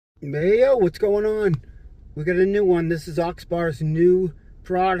Hey, yo, what's going on? We got a new one. This is OXBAR's new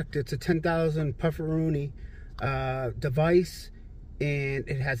product. It's a 10,000 pufferoonie device, and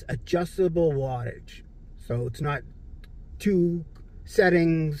it has adjustable wattage. So it's not two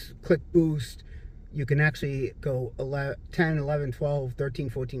settings, click boost. You can actually go 10, 11, 12, 13,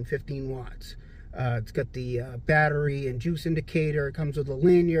 14, 15 watts. It's got the battery and juice indicator. It comes with a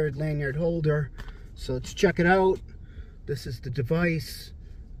lanyard holder. So let's check it out. This is the device.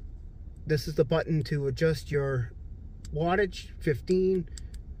 This is the button to adjust your wattage, 15.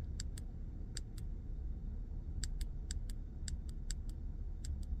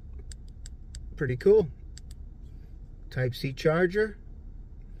 Pretty cool. Type-C charger.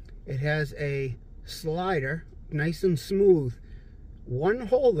 It has a slider, nice and smooth. One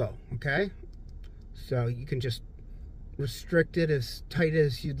hole though, okay? So you can just restrict it as tight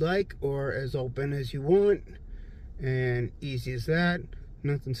as you'd like or as open as you want. And easy as that.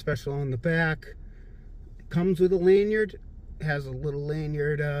 Nothing special on the back. Comes with a lanyard. Has a little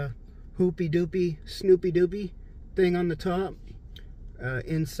lanyard hoopy doopy, snoopy doopy thing on the top.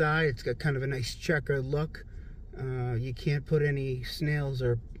 Inside it's got kind of a nice checkered look. You can't put any snails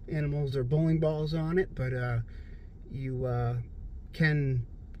or animals or bowling balls on it, but you can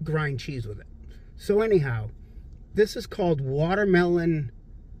grind cheese with it. So anyhow, this is called Watermelon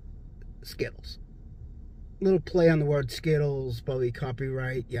Skittlz. Little play on the word Skittlz, probably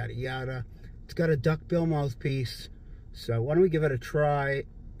copyright, yada yada. It's got a duckbill mouthpiece, so why don't we give it a try,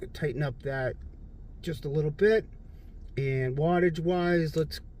 tighten up that just a little bit, and wattage wise,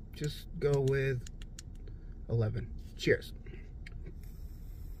 let's just go with 11. Cheers.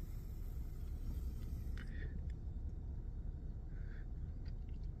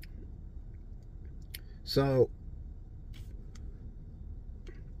 So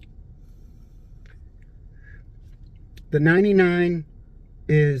the 99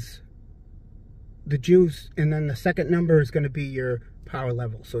 is the juice, and then the second number is going to be your power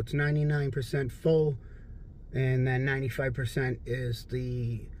level. So it's 99% full, and then 95% is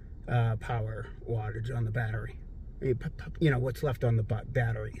the power wattage on the battery. You know, what's left on the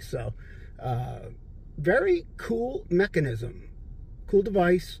battery. So very cool mechanism. Cool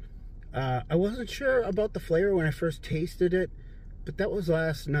device. I wasn't sure about the flavor when I first tasted it, but that was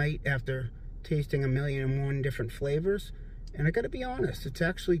last night after tasting 1,000,001 different flavors, and I gotta be honest, it's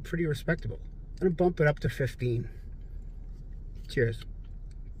actually pretty respectable. I'm gonna bump it up to 15. Cheers.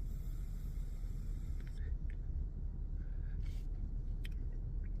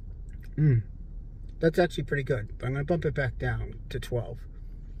 That's actually pretty good, but I'm gonna bump it back down to 12.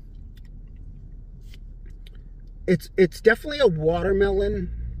 It's definitely a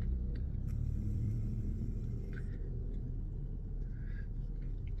watermelon.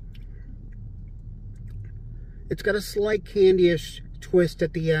 It's got a slight candy-ish twist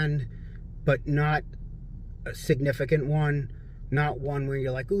at the end, but not a significant one. Not one where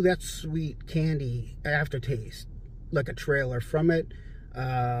you're like, ooh, that's sweet candy aftertaste, like a trailer from it.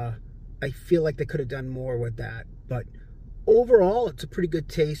 I feel like they could have done more with that. But overall, it's a pretty good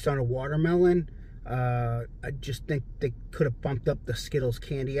taste on a watermelon. I just think they could have bumped up the Skittlz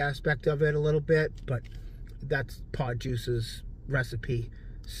candy aspect of it a little bit, but that's Pod Juice's recipe.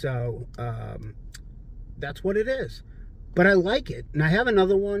 So, that's what it is. But I like it. And I have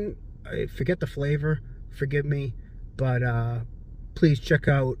another one. I forget the flavor. Forgive me. But please check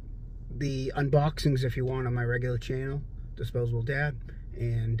out the unboxings if you want on my regular channel, Disposable Dad.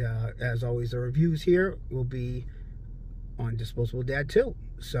 And as always, the reviews here will be on Disposable Dad too.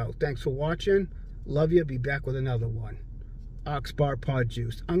 So thanks for watching. Love you. Be back with another one. OXBAR Pod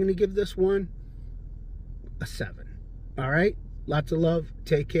Juice. I'm going to give this one a 7. All right? Lots of love.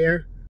 Take care.